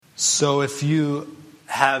So if you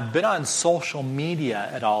have been on social media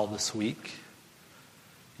at all this week,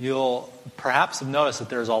 you'll perhaps have noticed that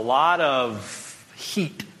there's a lot of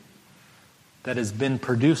heat that has been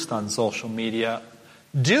produced on social media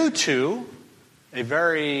due to a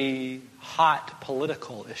very hot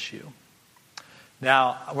political issue.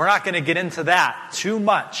 Now, we're not going to get into that too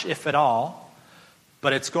much, if at all,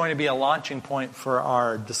 but it's going to be a launching point for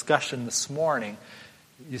our discussion this morning.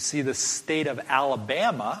 You see, the state of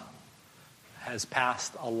Alabama has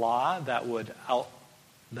passed a law that would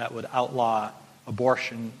outlaw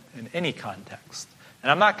abortion in any context.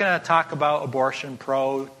 And I'm not going to talk about abortion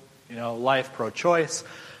pro-life, pro-choice.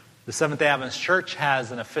 The Seventh-day Adventist Church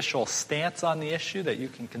has an official stance on the issue that you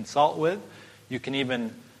can consult with. You can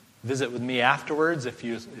even visit with me afterwards if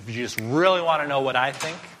you just really want to know what I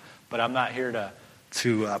think. But I'm not here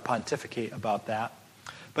to pontificate about that.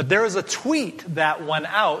 But there was a tweet that went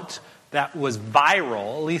out that was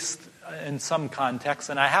viral, at least in some contexts,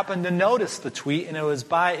 and I happened to notice the tweet, and it was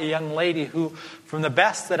by a young lady who, from the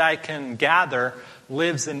best that I can gather,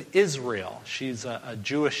 lives in Israel. She's a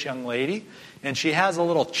Jewish young lady, and she has a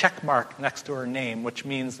little check mark next to her name, which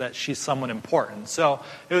means that she's someone important. So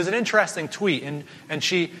it was an interesting tweet, and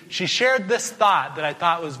she shared this thought that I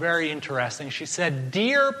thought was very interesting. She said,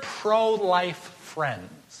 "Dear pro-life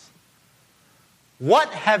friends, what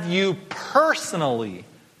have you personally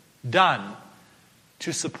done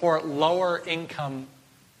to support lower-income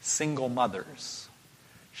single mothers?"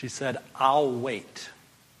 She said, "I'll wait."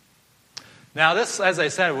 Now this, as I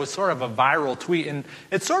said, was sort of a viral tweet, and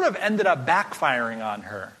it sort of ended up backfiring on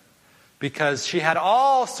her because she had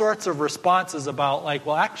all sorts of responses about,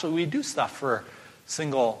 well, actually, we do stuff for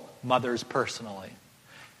single mothers personally.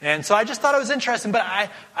 And so I just thought it was interesting, but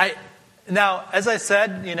now, as I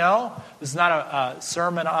said, this is not a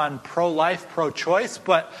sermon on pro-life, pro-choice,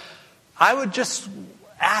 but I would just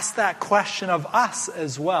ask that question of us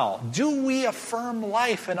as well. Do we affirm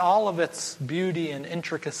life in all of its beauty and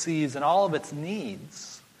intricacies and all of its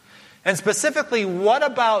needs? And specifically, what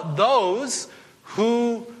about those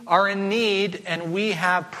who are in need and we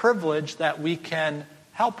have privilege that we can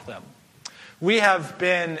help them? We have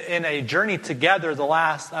been in a journey together the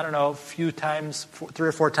last, few times, 3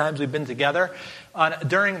 or 4 times we've been together,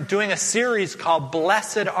 doing a series called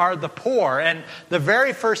Blessed Are the Poor. And the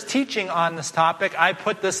very first teaching on this topic, I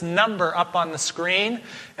put this number up on the screen.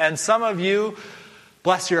 And some of you,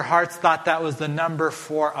 bless your hearts, thought that was the number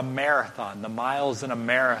for a marathon, the miles in a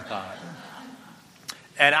marathon.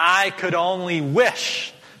 And I could only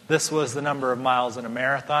wish this was the number of miles in a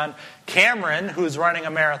marathon. Cameron, who's running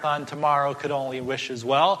a marathon tomorrow, could only wish as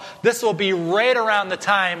well. This will be right around the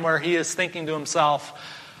time where he is thinking to himself,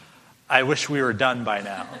 I wish we were done by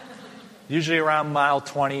now. Usually around mile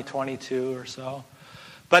 20, 22 or so.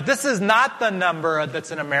 But this is not the number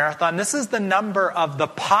that's in a marathon. This is the number of the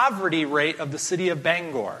poverty rate of the city of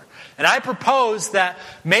Bangor. And I propose that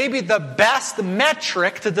maybe the best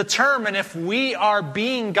metric to determine if we are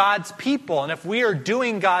being God's people and if we are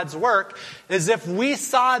doing God's work is if we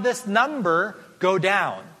saw this number go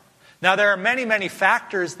down. Now, there are many, many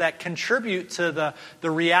factors that contribute to the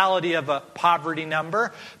reality of a poverty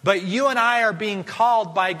number, but you and I are being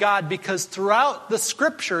called by God because throughout the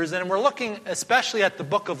Scriptures, and we're looking especially at the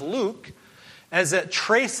book of Luke, as it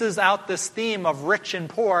traces out this theme of rich and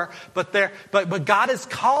poor, but God is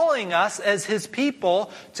calling us as His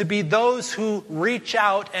people to be those who reach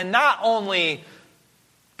out and not only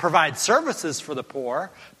provide services for the poor,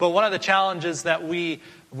 but one of the challenges that we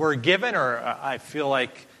were given, or I feel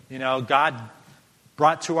like God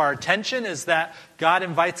brought to our attention, is that God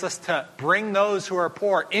invites us to bring those who are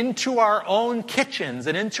poor into our own kitchens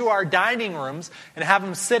and into our dining rooms and have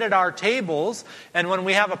them sit at our tables. And when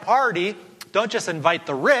we have a party, don't just invite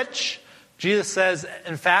the rich. Jesus says,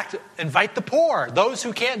 in fact, invite the poor, those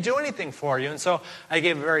who can't do anything for you. And so I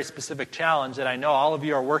gave a very specific challenge that I know all of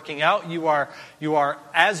you are working out. You are,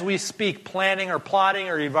 as we speak, planning or plotting,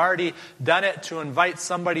 or you've already done it to invite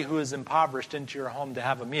somebody who is impoverished into your home to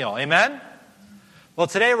have a meal. Amen? Well,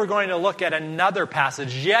 today we're going to look at another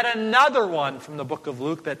passage, yet another one from the book of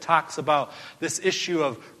Luke that talks about this issue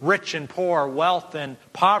of rich and poor, wealth and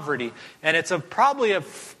poverty. And it's probably a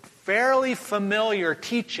fairly familiar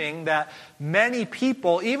teaching that many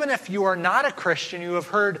people, even if you are not a Christian, you have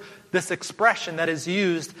heard this expression that is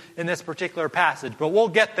used in this particular passage. But we'll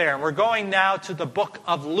get there. And we're going now to the book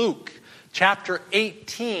of Luke, chapter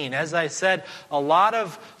 18. As I said, a lot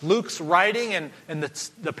of Luke's writing and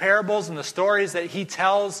the parables and the stories that he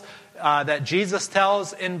tells that Jesus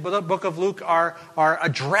tells in the book of Luke are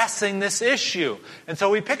addressing this issue. And so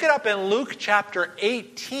we pick it up in Luke chapter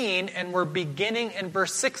 18, and we're beginning in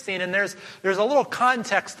verse 16. And there's a little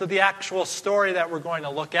context to the actual story that we're going to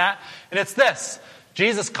look at. And it's this.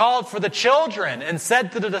 Jesus called for the children and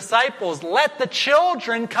said to the disciples, "Let the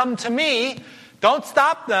children come to me. Don't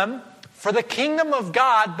stop them, for the kingdom of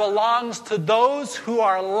God belongs to those who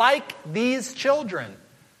are like these children.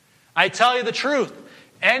 I tell you the truth.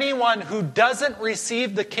 Anyone who doesn't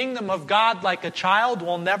receive the kingdom of God like a child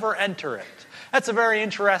will never enter it." That's a very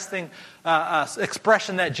interesting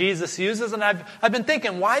expression that Jesus uses. And I've been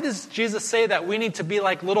thinking, why does Jesus say that we need to be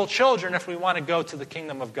like little children if we want to go to the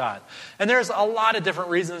kingdom of God? And there's a lot of different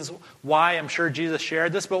reasons why I'm sure Jesus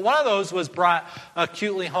shared this. But one of those was brought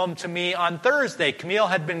acutely home to me on Thursday. Camille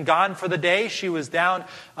had been gone for the day. She was down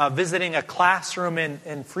visiting a classroom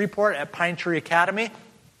in Freeport at Pine Tree Academy.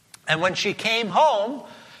 And when she came home,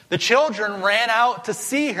 the children ran out to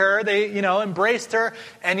see her. They, embraced her.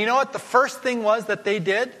 And you know what the first thing was that they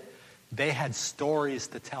did? They had stories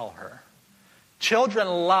to tell her. Children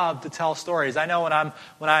love to tell stories. I know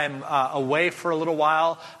when I'm away for a little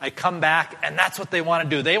while, I come back, and that's what they want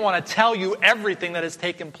to do. They want to tell you everything that has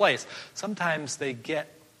taken place. Sometimes they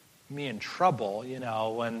get me in trouble,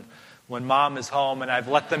 when mom is home and I've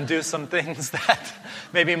let them do some things that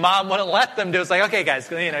maybe mom wouldn't let them do. It's like, okay,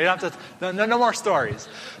 guys, you don't have to, no more stories.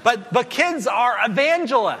 But kids are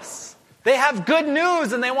evangelists. They have good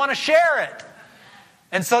news and they want to share it.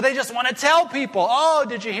 And so they just want to tell people, "Oh,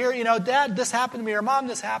 did you hear, Dad, this happened to me," or "Mom,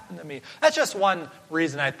 this happened to me." That's just one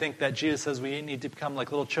reason I think that Jesus says we need to become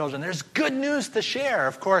like little children. There's good news to share.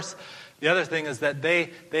 Of course, the other thing is that they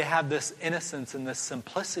have this innocence and this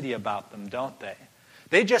simplicity about them, don't they?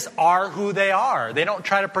 They just are who they are. They don't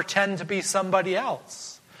try to pretend to be somebody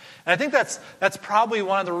else. And I think that's probably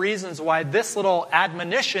one of the reasons why this little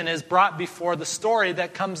admonition is brought before the story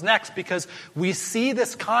that comes next, because we see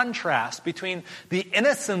this contrast between the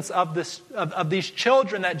innocence of these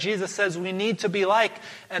children that Jesus says we need to be like,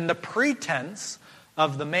 and the pretense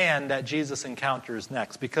of the man that Jesus encounters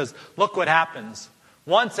next. Because look what happens.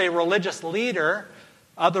 Once a religious leader,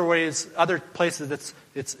 other places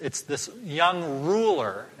it's this young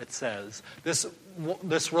ruler, it says.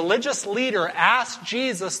 This religious leader asked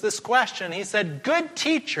Jesus this question. He said, "Good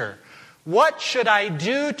teacher, what should I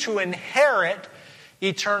do to inherit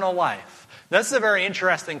eternal life?" This is a very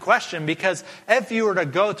interesting question, because if you were to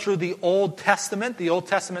go through the Old Testament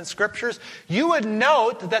scriptures, you would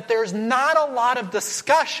note that there's not a lot of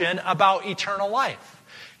discussion about eternal life.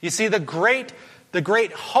 You see, the great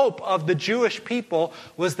hope of the Jewish people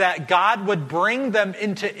was that God would bring them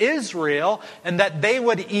into Israel and that they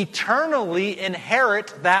would eternally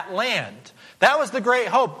inherit that land. That was the great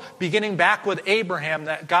hope, beginning back with Abraham,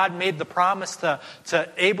 that God made the promise to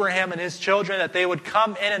Abraham and his children that they would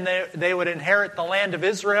come in and they would inherit the land of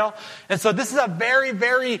Israel. And so this is a very,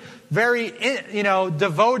 very, very,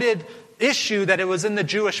 devoted issue that it was in the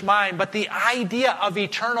Jewish mind. But the idea of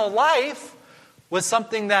eternal life was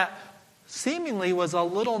something that seemingly was a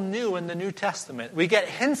little new in the New Testament. We get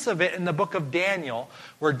hints of it in the book of Daniel,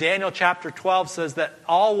 where Daniel chapter 12 says that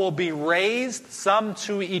all will be raised, some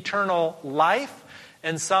to eternal life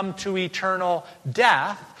and some to eternal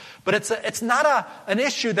death. But it's not an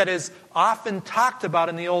issue that is often talked about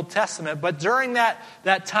in the Old Testament. But during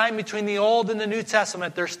that time between the Old and the New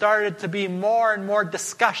Testament, there started to be more and more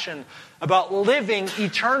discussion about living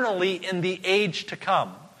eternally in the age to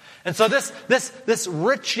come. And so this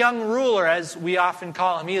rich young ruler, as we often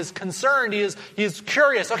call him, he is concerned, he is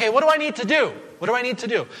curious. Okay, what do I need to do? What do I need to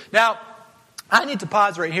do? Now, I need to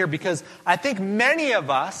pause right here, because I think many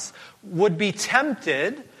of us would be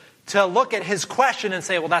tempted to look at his question and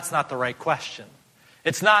say, well, that's not the right question.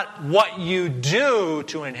 It's not what you do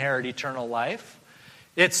to inherit eternal life.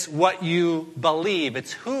 It's what you believe.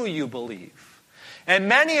 It's who you believe. And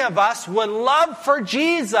many of us would love for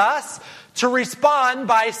Jesus to respond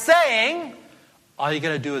by saying, all you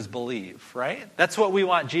got to do is believe, right? That's what we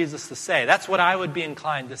want Jesus to say. That's what I would be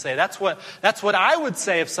inclined to say. That's what I would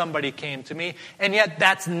say if somebody came to me. And yet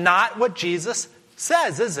that's not what Jesus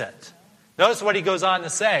says, is it? Notice what he goes on to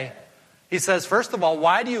say. He says, first of all,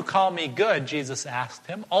 why do you call me good? Jesus asked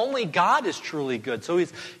him. Only God is truly good. So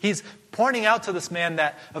he's pointing out to this man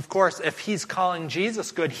that, of course, if he's calling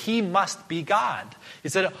Jesus good, he must be God. He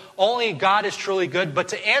said, only God is truly good. But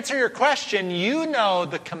to answer your question, you know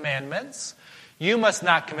the commandments. You must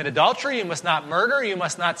not commit adultery. You must not murder. You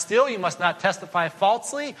must not steal. You must not testify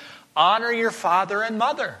falsely. Honor your father and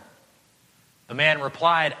mother. The man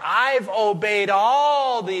replied, I've obeyed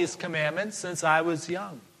all these commandments since I was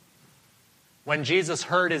young. When Jesus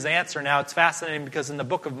heard his answer, now it's fascinating because in the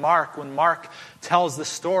book of Mark, when Mark tells the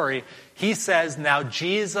story, he says, now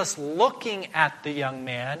Jesus looking at the young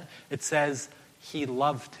man, it says he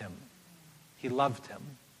loved him. He loved him.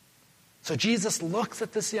 So Jesus looks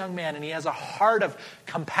at this young man and he has a heart of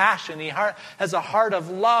compassion. He has a heart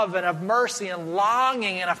of love and of mercy and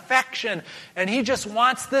longing and affection. And he just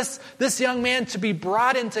wants this young man to be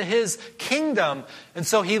brought into his kingdom. And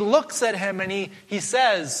so he looks at him and he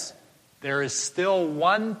says, there is still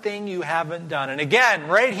one thing you haven't done. And again,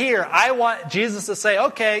 right here, I want Jesus to say,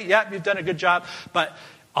 okay, yep, you've done a good job, but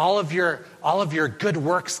all of your good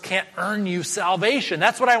works can't earn you salvation.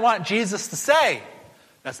 That's what I want Jesus to say.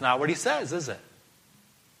 That's not what he says, is it?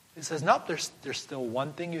 He says, nope, there's still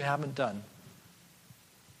one thing you haven't done.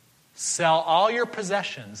 Sell all your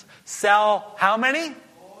possessions. Sell how many?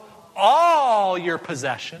 All your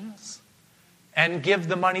possessions. And give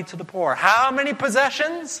the money to the poor. How many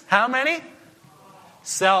possessions? How many?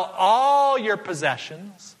 Sell all your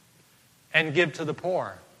possessions and give to the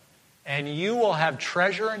poor. And you will have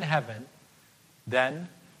treasure in heaven. Then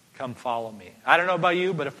come follow me. I don't know about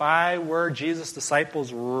you, but if I were Jesus'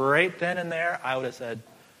 disciples right then and there, I would have said,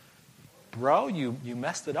 bro, you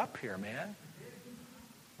messed it up here, man.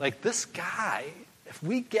 Like this guy, if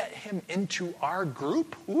we get him into our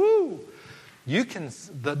group, woo, you can,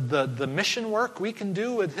 the mission work we can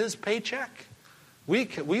do with his paycheck,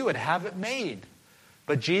 we would have it made.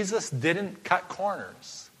 But Jesus didn't cut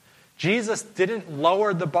corners. Jesus didn't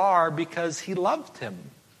lower the bar because he loved him.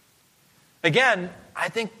 Again, I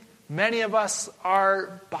think many of us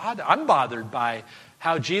are bothered. I'm bothered by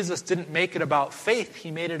how Jesus didn't make it about faith. He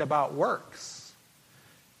made it about works.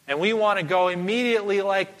 And we want to go immediately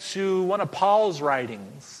like to one of Paul's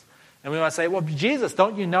writings. And we want to say, well, Jesus,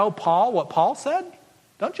 don't you know Paul, what Paul said?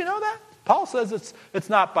 Don't you know that? Paul says it's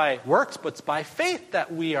not by works, but it's by faith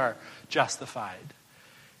that we are justified.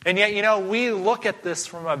 And yet, we look at this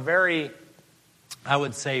from a very, I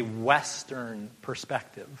would say, Western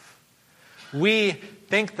perspective. We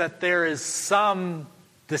think that there is some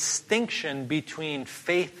distinction between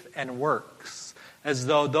faith and works, as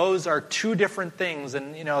though those are two different things.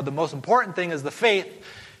 And, the most important thing is the faith.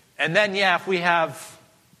 And then, if we have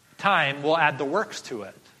time, we'll add the works to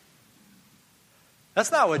it.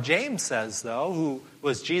 That's not what James says, though, who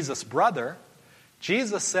was Jesus' brother.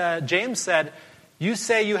 James said, you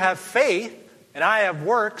say you have faith, and I have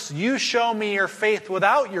works. You show me your faith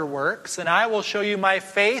without your works, and I will show you my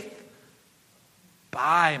faith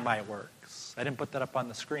by my works. I didn't put that up on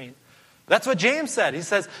the screen. That's what James said. He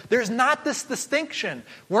says, there's not this distinction.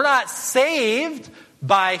 We're not saved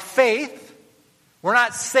by faith. We're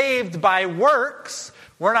not saved by works.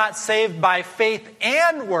 We're not saved by faith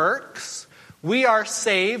and works. We are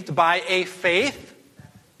saved by a faith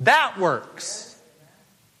that works.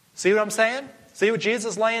 See what I'm saying? See what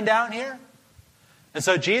Jesus is laying down here? And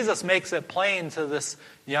so Jesus makes it plain to this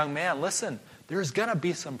young man, listen, there's going to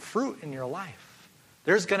be some fruit in your life.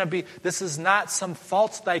 This is not some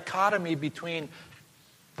false dichotomy between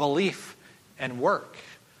belief and work.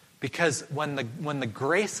 Because when the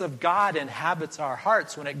grace of God inhabits our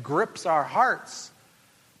hearts, when it grips our hearts,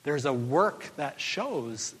 there's a work that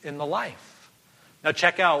shows in the life. Now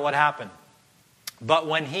check out what happened. But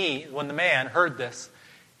when the man heard this,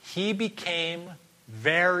 he became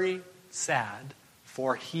very sad,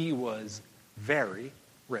 for he was very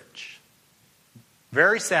rich.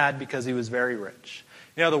 Very sad because he was very rich.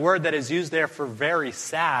 The word that is used there for very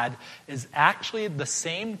sad is actually the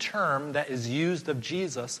same term that is used of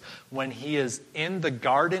Jesus when he is in the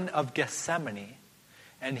Garden of Gethsemane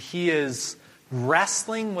and he is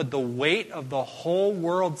wrestling with the weight of the whole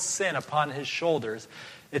world's sin upon his shoulders.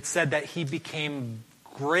 It said that he became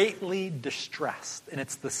greatly distressed. And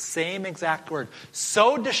it's the same exact word.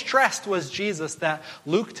 So distressed was Jesus that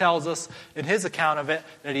Luke tells us in his account of it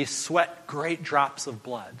that he sweat great drops of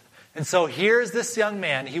blood. And so here's this young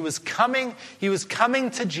man. He was coming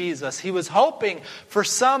to Jesus. He was hoping for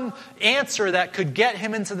some answer that could get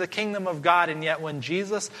him into the kingdom of God. And yet when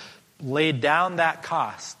Jesus laid down that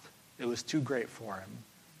cost, it was too great for him.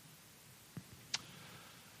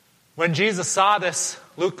 When Jesus saw this,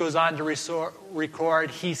 Luke goes on to record,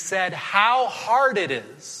 he said, how hard it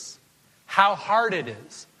is for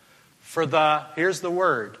here's the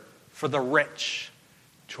word, for the rich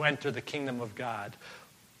to enter the kingdom of God.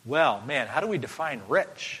 Well, man, how do we define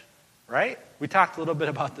rich, right? We talked a little bit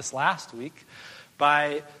about this last week.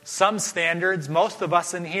 By some standards, most of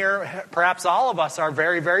us in here, perhaps all of us, are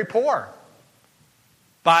very, very poor.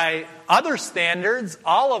 By other standards,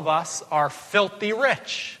 all of us are filthy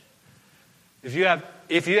rich. If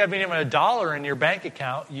if you have even $1 in your bank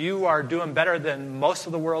account, you are doing better than most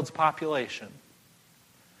of the world's population.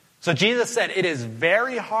 So Jesus said it is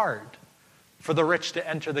very hard for the rich to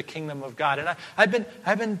enter the kingdom of God. And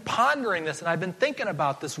I've been pondering this, and I've been thinking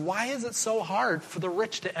about this. Why is it so hard for the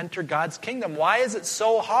rich to enter God's kingdom? Why is it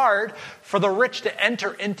so hard for the rich to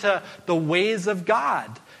enter into the ways of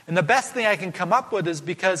God? And the best thing I can come up with is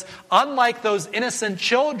because unlike those innocent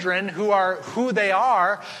children who are who they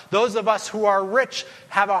are, those of us who are rich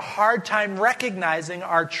have a hard time recognizing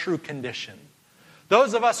our true condition.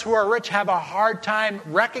 Those of us who are rich have a hard time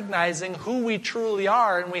recognizing who we truly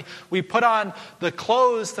are. And we put on the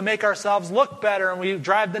clothes to make ourselves look better. And we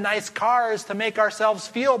drive the nice cars to make ourselves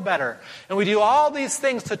feel better. And we do all these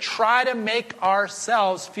things to try to make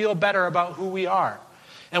ourselves feel better about who we are.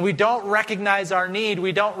 And we don't recognize our need.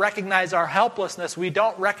 We don't recognize our helplessness. We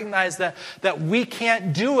don't recognize that we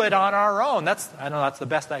can't do it on our own. I know that's the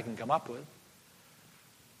best I can come up with.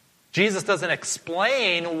 Jesus doesn't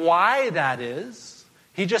explain why that is.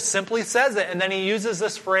 He just simply says it. And then he uses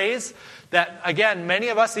this phrase that, again, many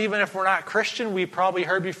of us, even if we're not Christian, we probably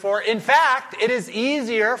heard before. In fact, it is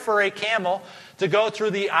easier for a camel to go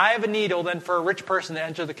through the eye of a needle than for a rich person to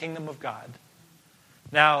enter the kingdom of God.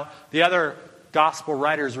 Now, the other gospel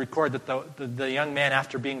writers record that the young man,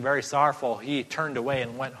 after being very sorrowful, he turned away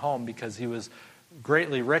and went home because he was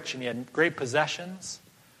greatly rich and he had great possessions.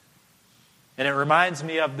 And it reminds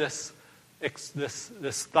me of this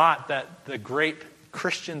thought that the great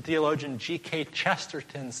Christian theologian G.K.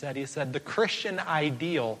 Chesterton said. He said, the Christian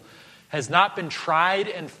ideal has not been tried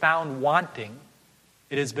and found wanting.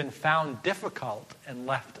 It has been found difficult and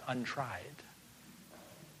left untried.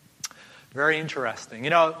 Very interesting. You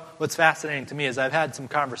know, what's fascinating to me is I've had some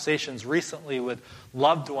conversations recently with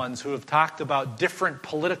loved ones who have talked about different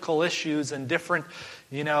political issues and different,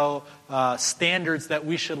 standards that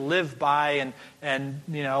we should live by. And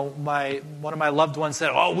one of my loved ones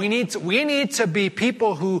said, we need to be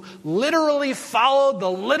people who literally follow the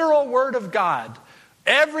literal word of God.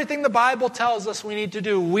 Everything the Bible tells us we need to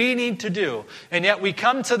do, we need to do. And yet we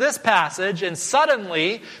come to this passage and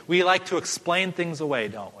suddenly we like to explain things away,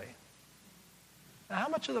 don't we? How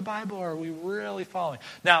much of the Bible are we really following?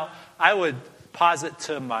 Now, I would posit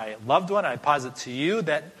to my loved one, I'd posit to you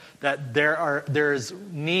that there's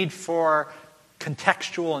need for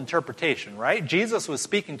contextual interpretation, right? Jesus was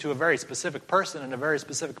speaking to a very specific person in a very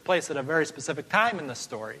specific place at a very specific time in the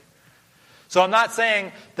story. So I'm not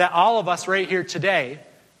saying that all of us right here today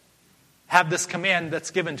have this command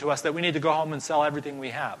that's given to us that we need to go home and sell everything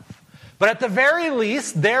we have. But at the very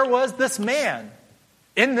least, there was this man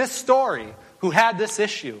in this story who had this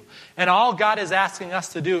issue. And all God is asking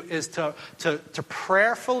us to do is to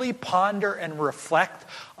prayerfully ponder and reflect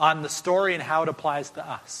on the story and how it applies to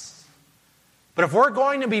us. But if we're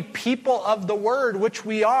going to be people of the Word, which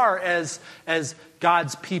we are as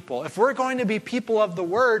God's people, if we're going to be people of the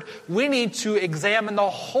Word, we need to examine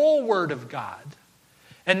the whole Word of God.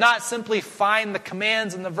 And not simply find the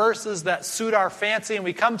commands and the verses that suit our fancy. And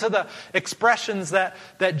we come to the expressions that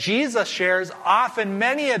Jesus shares. Often,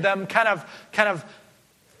 many of them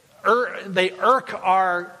they irk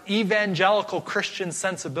our evangelical Christian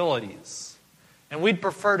sensibilities. And we'd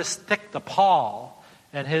prefer to stick to Paul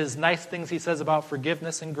and his nice things he says about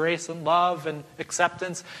forgiveness and grace and love and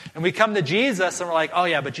acceptance. And we come to Jesus and we're like, oh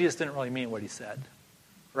yeah, but Jesus didn't really mean what he said.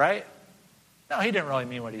 Right? No, he didn't really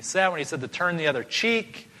mean what he said when he said to turn the other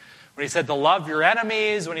cheek, when he said to love your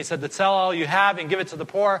enemies, when he said to sell all you have and give it to the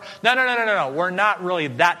poor. No. We're not really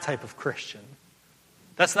that type of Christian.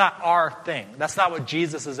 That's not our thing. That's not what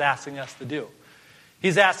Jesus is asking us to do.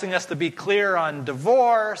 He's asking us to be clear on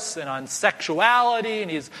divorce and on sexuality, and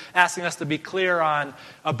he's asking us to be clear on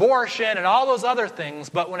abortion and all those other things.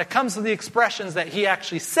 But when it comes to the expressions that he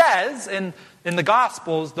actually says in the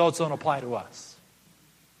Gospels, those don't apply to us.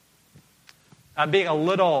 I'm being a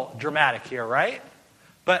little dramatic here, right?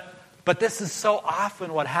 But this is so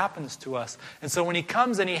often what happens to us. And so when he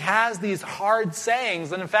comes and he has these hard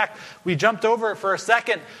sayings, and in fact, we jumped over it for a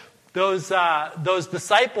second, those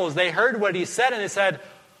disciples, they heard what he said and they said,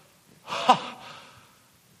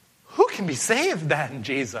 who can be saved then,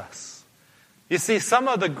 Jesus? You see, some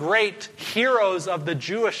of the great heroes of the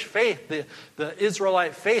Jewish faith, the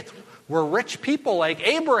Israelite faith, were rich people like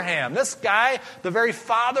Abraham. This guy, the very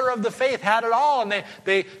father of the faith, had it all. And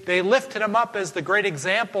they lifted him up as the great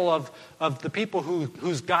example of the people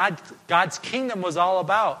whose God's kingdom was all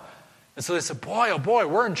about. And so they said, boy, oh boy,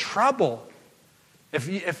 we're in trouble. If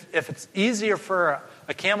it's easier for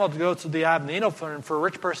a camel to go to the eye of the needle and for a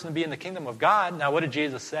rich person to be in the kingdom of God. Now, what did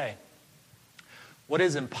Jesus say? What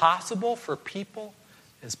is impossible for people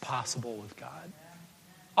is possible with God.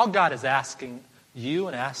 All God is asking you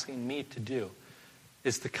and asking me to do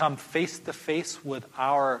is to come face to face with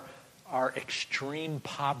our extreme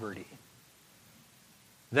poverty.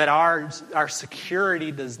 That our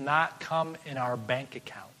security does not come in our bank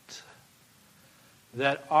account.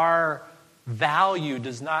 That our value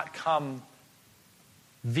does not come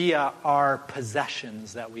via our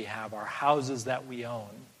possessions that we have, our houses that we own,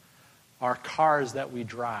 our cars that we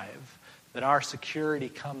drive. That our security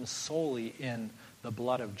comes solely in the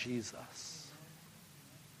blood of Jesus.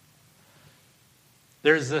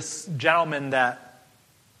 There's this gentleman that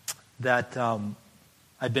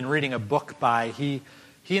I've been reading a book by. He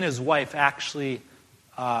and his wife actually,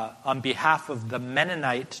 on behalf of the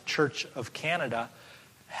Mennonite Church of Canada,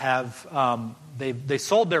 have they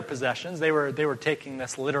sold their possessions. They were taking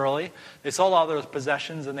this literally. They sold all those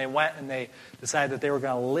possessions, and they went and they decided that they were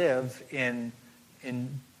going to live in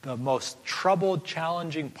the most troubled,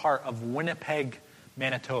 challenging part of Winnipeg,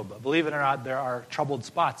 Manitoba. Believe it or not, there are troubled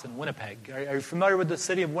spots in Winnipeg. Are you familiar with the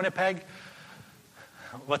city of Winnipeg?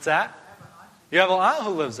 What's that? You have an aunt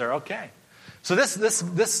who lives there. Okay. So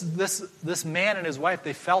this man and his wife,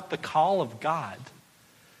 they felt the call of God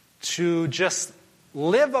to just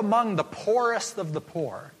live among the poorest of the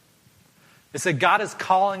poor. They said, God is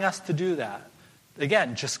calling us to do that.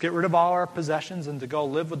 Again, just get rid of all our possessions and to go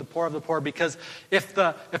live with the poor of the poor. Because if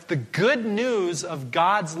the good news of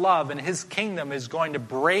God's love and His kingdom is going to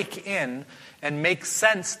break in and make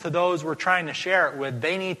sense to those we're trying to share it with,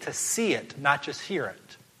 they need to see it, not just hear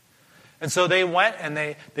it. And so they went and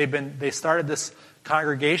they started this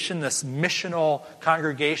congregation, this missional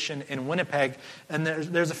congregation in Winnipeg. And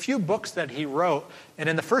there's a few books that he wrote. And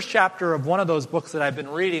in the first chapter of one of those books that I've been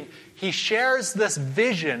reading, he shares this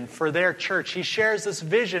vision for their church. He shares this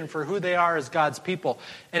vision for who they are as God's people.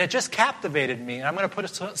 And it just captivated me. And I'm going to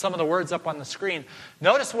put some of the words up on the screen.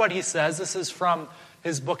 Notice what he says. This is from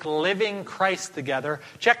his book, Living Christ Together.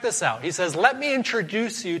 Check this out. He says, let me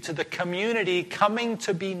introduce you to the community coming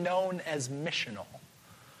to be known as missional.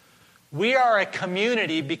 We are a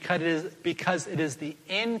community because it is the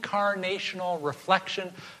incarnational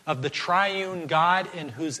reflection of the triune God in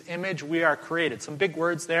whose image we are created. Some big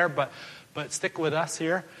words there, but stick with us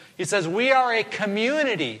here. He says, we are a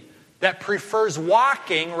community that prefers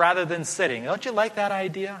walking rather than sitting. Don't you like that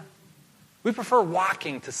idea? We prefer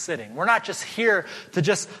walking to sitting. We're not just here to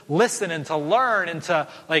just listen and to learn and to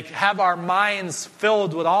have our minds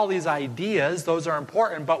filled with all these ideas. Those are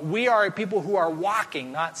important, but we are a people who are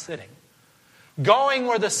walking, not sitting. Going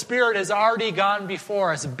where the Spirit has already gone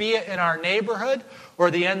before us, be it in our neighborhood or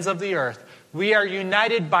the ends of the earth. We are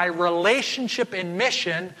united by relationship and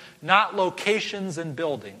mission, not locations and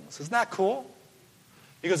buildings. Isn't that cool?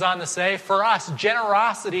 He goes on to say, for us,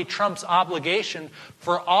 generosity trumps obligation,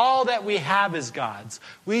 for all that we have is God's.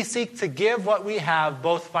 We seek to give what we have,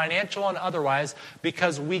 both financial and otherwise,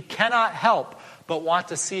 because we cannot help but want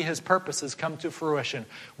to see His purposes come to fruition.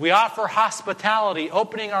 We offer hospitality,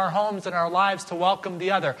 opening our homes and our lives to welcome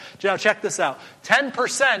the other. Now check this out.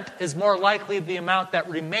 10% is more likely the amount that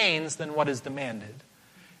remains than what is demanded.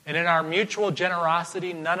 And in our mutual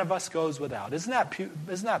generosity, none of us goes without. Isn't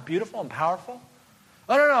that beautiful and powerful?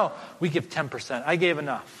 Oh, no, we give 10%. I gave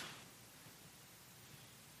enough.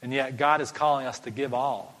 And yet God is calling us to give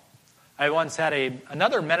all. I once had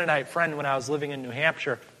another Mennonite friend when I was living in New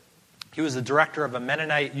Hampshire. He was the director of a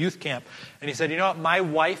Mennonite youth camp. And he said, you know what, my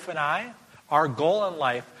wife and I, our goal in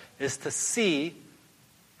life is to see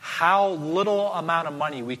how little amount of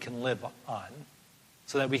money we can live on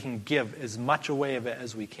so that we can give as much away of it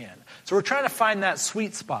as we can. So we're trying to find that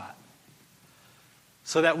sweet spot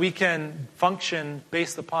so that we can function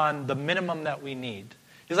based upon the minimum that we need.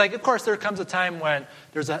 He's like, of course, there comes a time when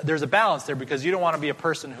there's a balance there, because you don't want to be a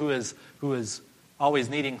person who is always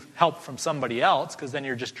needing help from somebody else, because then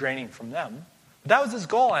you're just draining from them. But that was his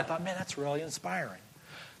goal, and I thought, man, that's really inspiring.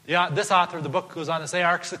 This author of the book goes on to say,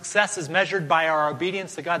 our success is measured by our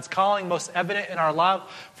obedience to God's calling, most evident in our love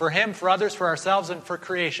for Him, for others, for ourselves, and for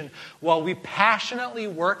creation, while we passionately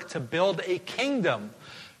work to build a kingdom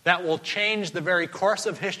that will change the very course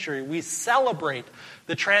of history. We celebrate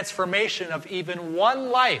the transformation of even one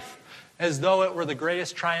life as though it were the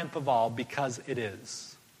greatest triumph of all, because it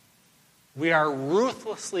is. We are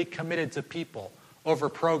ruthlessly committed to people over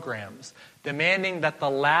programs, demanding that the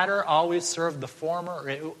latter always serve the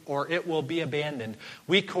former, or it will be abandoned.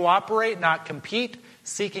 We cooperate, not compete,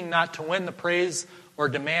 seeking not to win the praise or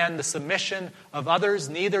demand the submission of others.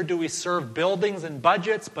 Neither do we serve buildings and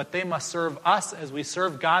budgets, but they must serve us as we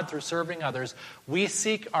serve God through serving others. We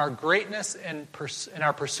seek our greatness in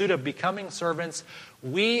our pursuit of becoming servants.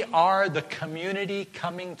 We are the community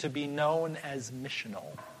coming to be known as missional.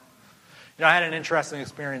 I had an interesting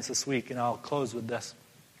experience this week, and I'll close with this.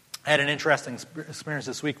 I had an interesting experience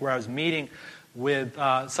this week where I was meeting with,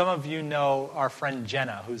 some of you know our friend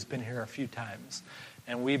Jenna, who's been here a few times.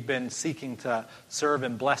 And we've been seeking to serve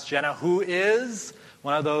and bless Jenna, who is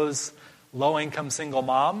one of those low-income single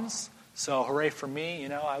moms. So hooray for me,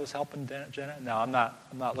 I was helping Jenna. No, I'm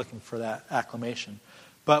not looking for that acclamation.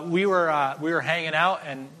 But we were hanging out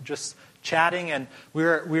and just chatting, and we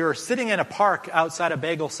were sitting in a park outside of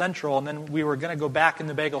Bagel Central, and then we were going to go back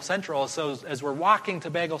into Bagel Central. So as we're walking to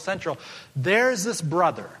Bagel Central, there's this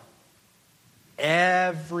brother.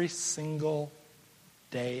 Every single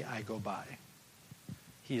day I go by,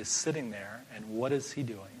 he is sitting there, and what is he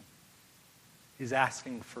doing? He's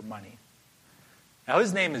asking for money. Now,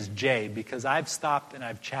 his name is Jay, because I've stopped and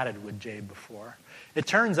I've chatted with Jay before. It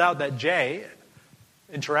turns out that Jay,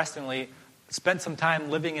 interestingly, spent some time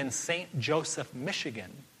living in St. Joseph,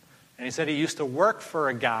 Michigan. And he said he used to work for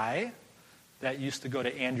a guy that used to go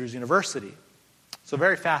to Andrews University. So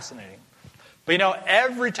very fascinating. But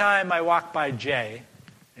every time I walk by Jay,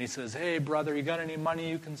 and he says, hey, brother, you got any money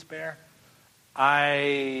you can spare?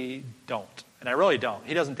 I don't. And I really don't.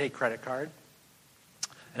 He doesn't take credit card.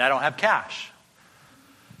 And I don't have cash.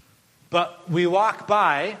 But we walk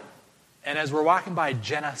by, and as we're walking by,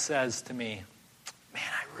 Jenna says to me, man,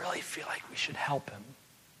 I really feel like we should help him.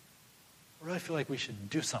 I really feel like we should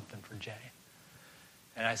do something for Jay.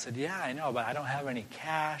 And I said, yeah, I know, but I don't have any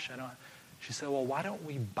cash. She said, well, why don't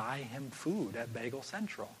we buy him food at Bagel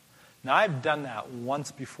Central? Now, I've done that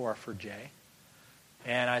once before for Jay.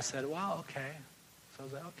 And I said, well, okay. So I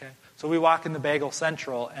was like, okay. So we walk into Bagel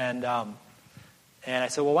Central, and I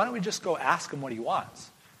said, well, why don't we just go ask him what he wants?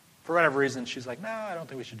 For whatever reason, she's like, no, I don't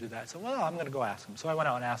think we should do that. I said, well, I'm going to go ask him. So I went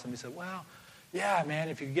out and asked him. He said, well, yeah, man,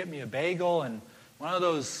 if you could get me a bagel and one of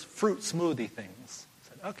those fruit smoothie things. I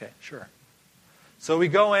said, okay, sure. So we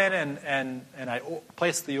go in, and I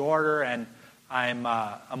place the order, and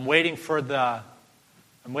I'm waiting for the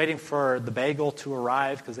bagel to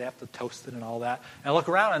arrive because they have to toast it and all that. And I look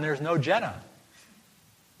around, and there's no Jenna.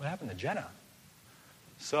 What happened to Jenna?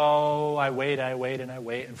 So I wait,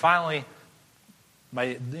 and finally,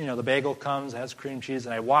 the bagel comes, has cream cheese,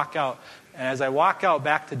 and I walk out. And as I walk out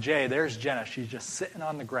back to Jay, there's Jenna. She's just sitting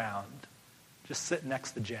on the ground, just sitting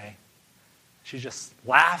next to Jay. She's just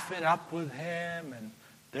laughing up with him, and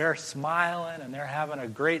they're smiling, and they're having a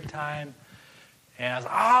great time. And I was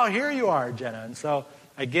like, oh, here you are, Jenna. And so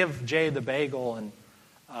I give Jay the bagel, and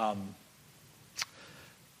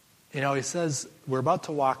he says, we're about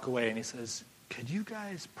to walk away, and he says, could you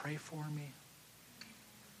guys pray for me?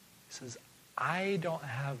 He says,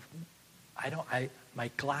 my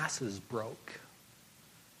glasses broke,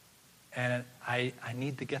 and I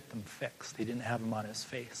need to get them fixed. He didn't have them on his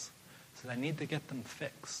face. He said, I need to get them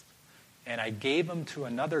fixed. And I gave them to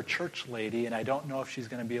another church lady, and I don't know if she's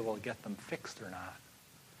going to be able to get them fixed or not.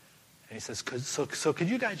 And he says, so could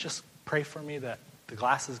you guys just pray for me that the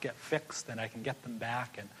glasses get fixed and I can get them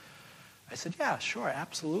back? And I said, yeah, sure,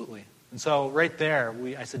 absolutely. And so right there,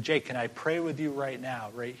 I said, Jay, can I pray with you right now,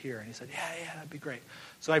 right here? And he said, yeah, that'd be great.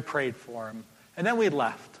 So I prayed for him. And then we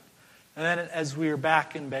left. And then as we were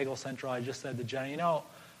back in Bagel Central, I just said to Jenna,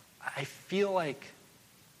 I feel like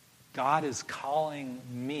God is calling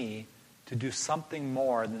me to do something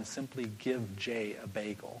more than simply give Jay a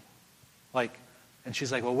bagel. And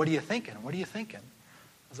she's like, well, what are you thinking? What are you thinking?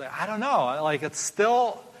 I was like, I don't know.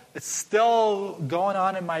 It's still going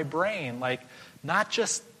on in my brain. Not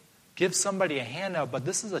just give somebody a handout, but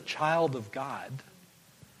this is a child of God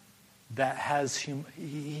that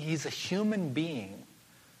he's a human being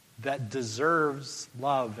that deserves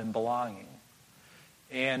love and belonging.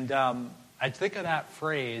 And I think of that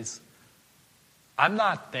phrase, I'm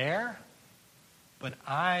not there, but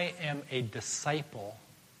I am a disciple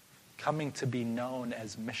coming to be known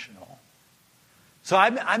as missional. So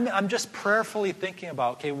I'm just prayerfully thinking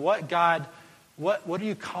about, okay, what are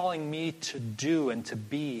you calling me to do and to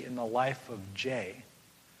be in the life of Jay,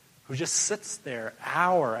 who just sits there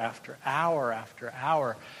hour after hour after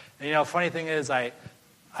hour. And funny thing is, I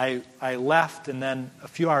left, and then a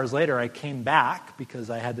few hours later I came back because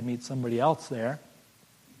I had to meet somebody else there.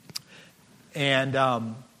 And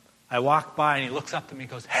I walk by, and he looks up to me and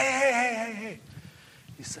goes, hey.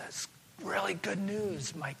 He says, really good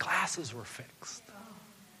news, my glasses were fixed.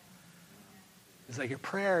 He's like, your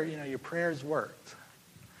prayers worked.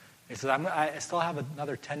 He says, I still have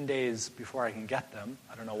another 10 days before I can get them.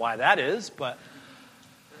 I don't know why that is, but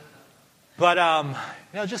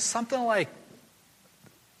just something like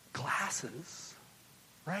glasses,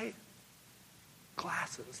 right?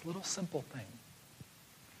 Glasses, little simple thing.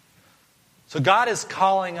 So God is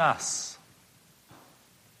calling us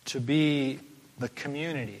to be the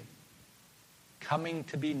community coming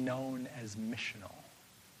to be known as missional.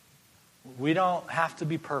 We don't have to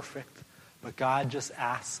be perfect, but God just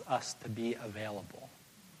asks us to be available.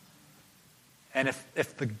 And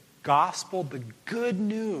if the gospel, the good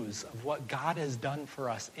news of what God has done for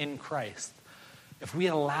us in Christ, if we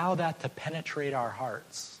allow that to penetrate our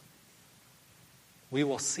hearts, we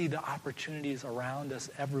will see the opportunities around us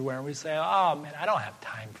everywhere. And we say, oh, man, I don't have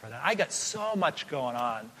time for that. I got so much going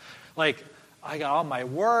on. Like, I got all my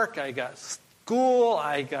work, I got school,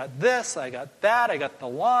 I got this, I got that, I got the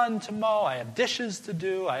lawn to mow, I have dishes to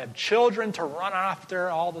do, I have children to run after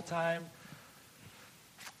all the time.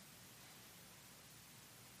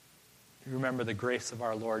 You remember the grace of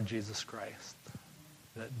our Lord Jesus Christ,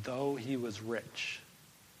 that though he was rich,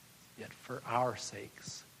 yet for our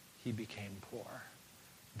sakes he became poor,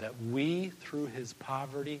 that we, through his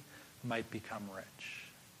poverty, might become rich.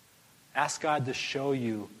 Ask God to show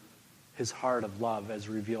you his heart of love as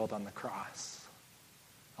revealed on the cross.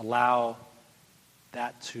 Allow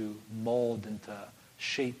that to mold and to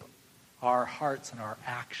shape our hearts and our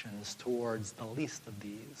actions towards the least of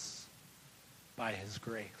these by his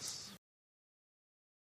grace.